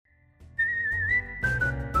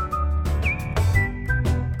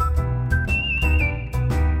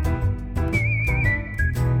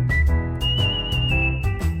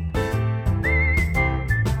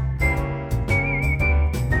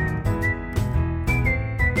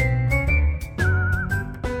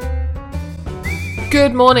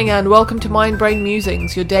Good morning and welcome to Mind Brain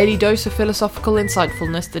Musings, your daily dose of philosophical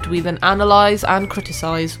insightfulness that we then analyse and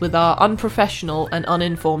criticise with our unprofessional and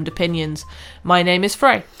uninformed opinions. My name is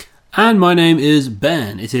Frey. And my name is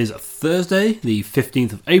Ben. It is Thursday, the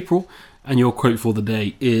 15th of April, and your quote for the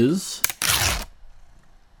day is...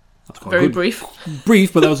 That's quite Very good. brief.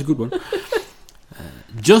 Brief, but that was a good one.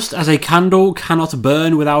 Just as a candle cannot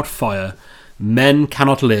burn without fire, men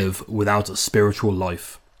cannot live without a spiritual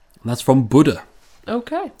life. And that's from Buddha.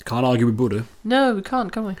 Okay. Can't argue with Buddha. No, we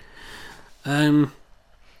can't, can we?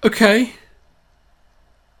 Okay.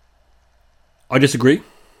 I disagree.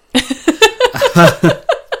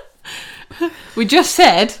 We just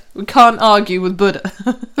said we can't argue with Buddha.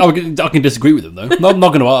 I can disagree with him, though. I'm not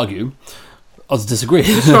going to argue. I'll just disagree.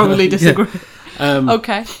 You strongly disagree.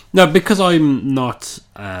 Okay. No, because I'm not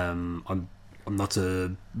not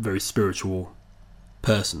a very spiritual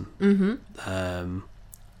person. Mm-hmm.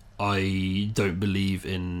 I don't believe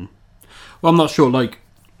in... Well, I'm not sure,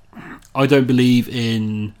 I don't believe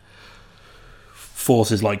in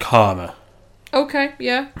forces like karma. Okay,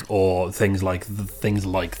 yeah. Or things like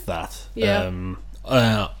that. Yeah.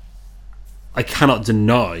 I cannot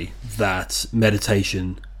deny that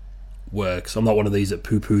meditation works. I'm not one of these that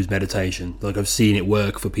poo-poos meditation. I've seen it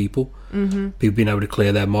work for people. Mm-hmm. People being able to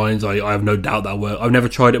clear their minds. I have no doubt that works. I've never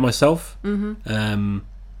tried it myself. Mm-hmm.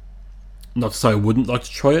 Not to say I wouldn't like to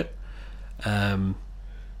try it. I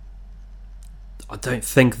don't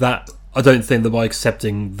think that by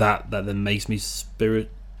accepting that then makes me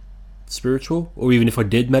spiritual. Or even if I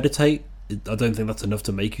did meditate, I don't think that's enough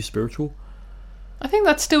to make you spiritual. I think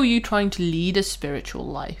that's still you trying to lead a spiritual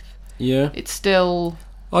life. Yeah. It's still...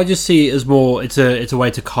 I just see it as more, it's a way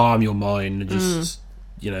to calm your mind and just,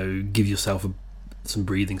 give yourself some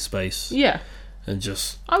breathing space. Yeah. And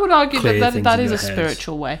just I would argue that is a head.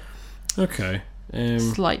 spiritual way. Okay.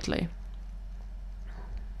 Slightly.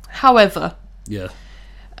 However, yeah.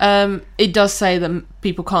 It does say that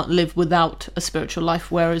people can't live without a spiritual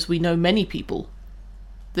life, whereas we know many people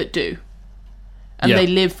that do. And they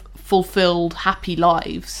live fulfilled, happy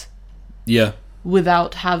lives. Yeah.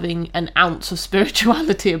 Without having an ounce of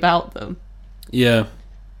spirituality about them. Yeah.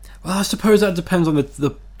 Well, I suppose that depends on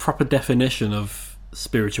the proper definition of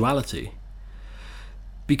spirituality.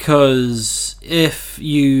 Because if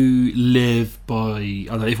you live by... I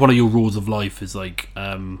don't know, if one of your rules of life is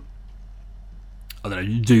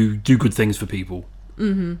do good things for people.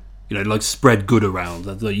 Mm-hmm. Spread good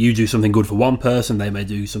around. You do something good for one person, they may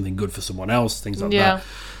do something good for someone else, things like that.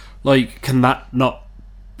 Can that not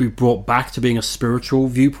be brought back to being a spiritual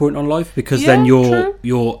viewpoint on life? Because then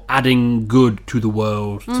you're adding good to the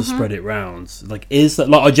world to spread it round. Is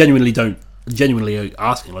that... I genuinely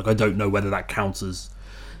asking, I don't know whether that counts as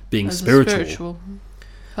being spiritual.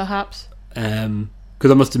 Perhaps. Because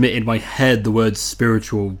I must admit, in my head, the word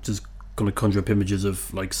spiritual just kind of conjure up images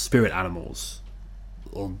of spirit animals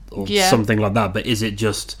or something like that. But is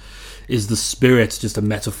the spirit just a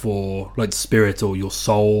metaphor, like spirit or your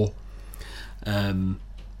soul? Then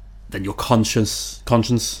your conscience.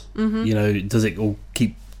 Mm-hmm. Does it all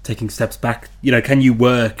keep taking steps back? Can you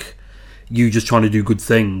work you just trying to do good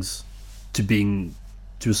things to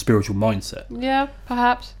a spiritual mindset? Yeah,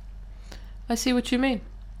 perhaps. I see what you mean.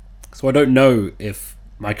 So I don't know if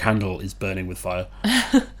my candle is burning with fire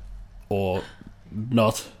or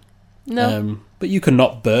not. No. But you can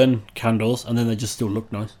not burn candles and then they just still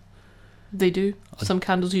look nice. They do. Some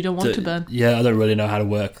candles you don't want to burn. Yeah, I don't really know how to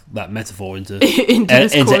work that metaphor into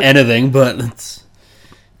into anything, but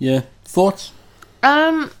yeah. Thoughts?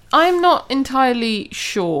 I'm not entirely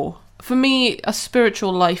sure. For me, a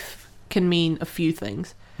spiritual life can mean a few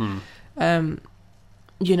things.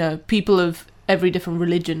 People of every different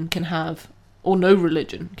religion can have, or no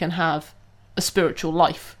religion can have, a spiritual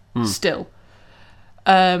life still.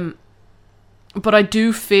 But I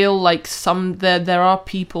do feel like there are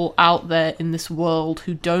people out there in this world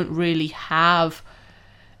who don't really have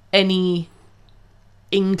any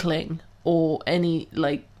inkling or any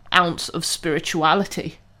ounce of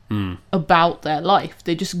spirituality about their life.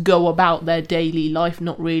 They just go about their daily life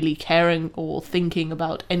not really caring or thinking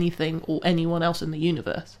about anything or anyone else in the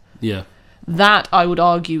universe. Yeah. That, I would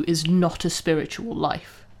argue, is not a spiritual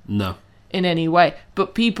life. No. In any way.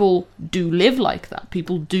 But people do live like that.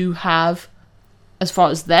 People do have, as far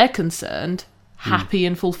as they're concerned, happy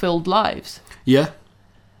and fulfilled lives. Yeah.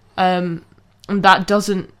 And that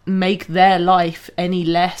doesn't make their life any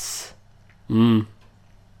less. No,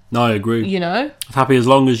 I agree. Happy as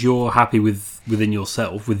long as you're happy within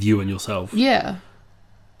yourself, with you and yourself. Yeah.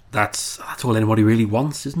 That's all anybody really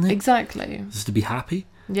wants, isn't it? Exactly. Just to be happy.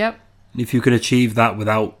 Yep. And if you can achieve that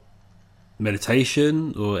without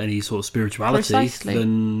meditation or any sort of spirituality, Precisely.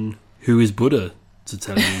 then who is Buddha to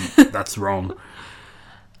tell you that's wrong?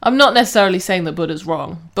 I'm not necessarily saying that Buddha's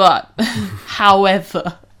wrong, but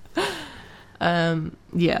however,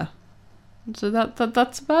 yeah. So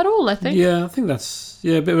that's about all, I think. Yeah, I think that's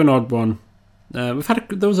a bit of an odd one. There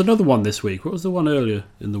was another one this week. What was the one earlier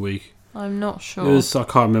in the week? I'm not sure. It was, I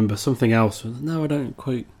can't remember, something else. No, I don't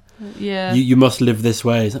quite. Yeah. You must live this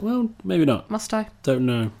way. It's like, well, maybe not. Must I? Don't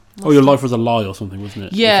know. Your life was a lie or something, wasn't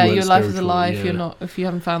it? Yeah, If you your weren't life is a spiritual, lie yeah. if you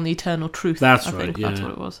haven't found the eternal truth. That's I right. think that's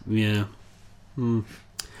what it was. Yeah.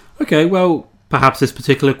 Okay, well, perhaps this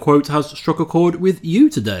particular quote has struck a chord with you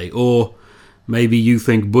today, or maybe you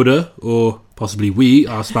think Buddha, or possibly we,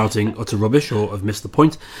 are spouting utter rubbish or have missed the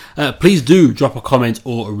point. Please do drop a comment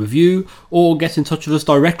or a review, or get in touch with us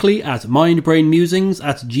directly at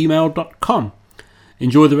mindbrainmusings@gmail.com.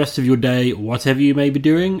 Enjoy the rest of your day, whatever you may be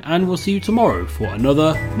doing, and we'll see you tomorrow for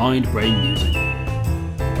another Mind Brain Musing.